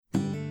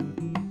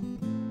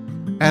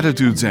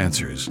Attitudes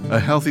Answers, a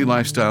healthy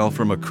lifestyle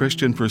from a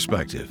Christian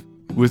perspective,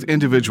 with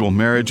individual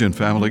marriage and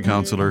family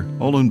counselor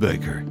Olin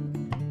Baker.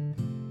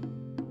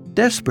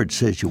 Desperate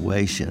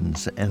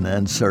situations and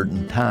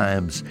uncertain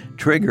times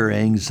trigger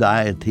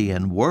anxiety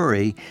and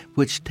worry,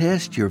 which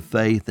test your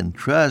faith and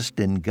trust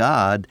in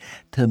God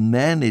to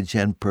manage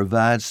and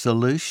provide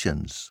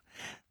solutions.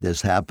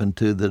 This happened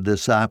to the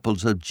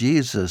disciples of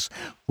Jesus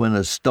when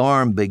a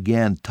storm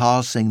began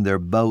tossing their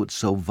boat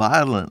so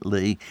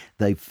violently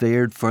they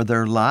feared for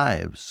their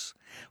lives.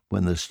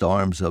 When the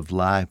storms of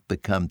life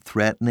become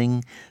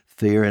threatening,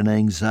 fear and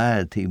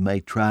anxiety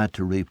may try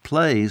to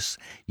replace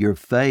your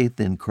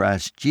faith in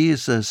Christ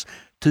Jesus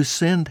to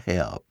send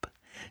help.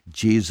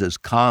 Jesus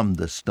calmed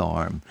the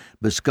storm,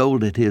 but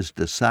scolded his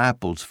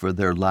disciples for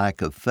their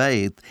lack of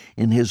faith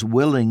in his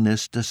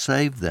willingness to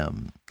save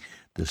them.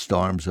 The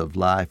storms of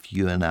life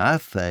you and I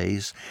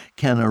face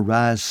can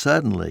arise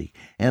suddenly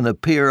and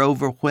appear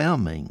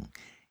overwhelming.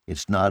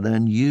 It's not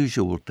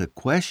unusual to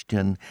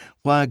question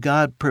why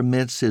God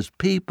permits His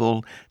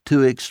people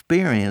to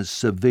experience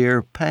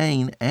severe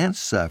pain and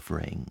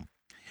suffering.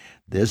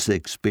 This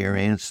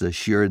experience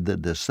assured the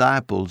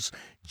disciples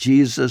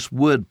Jesus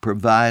would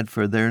provide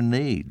for their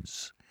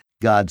needs.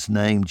 God's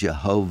name,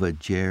 Jehovah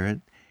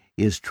Jireh,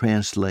 is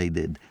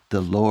translated,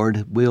 "The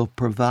Lord will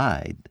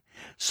provide."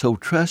 So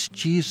trust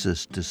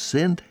Jesus to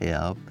send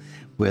help,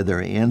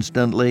 whether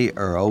instantly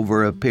or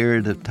over a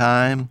period of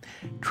time.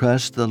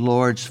 Trust the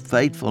Lord's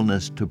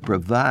faithfulness to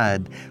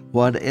provide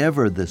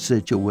whatever the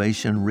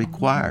situation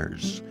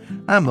requires.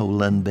 I'm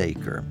Olin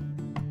Baker.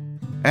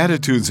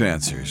 Attitudes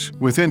Answers,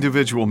 with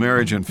individual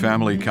marriage and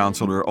family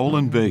counselor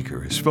Olin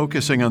Baker, is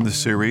focusing on the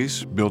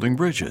series Building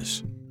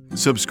Bridges.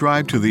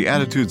 Subscribe to the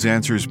Attitudes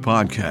Answers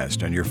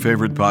podcast on your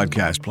favorite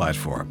podcast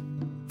platform.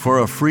 For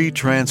a free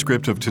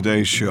transcript of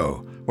today's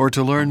show, or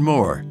to learn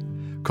more,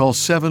 call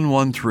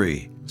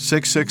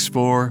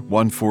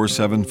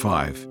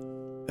 713-664-1475.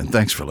 And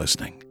thanks for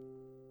listening.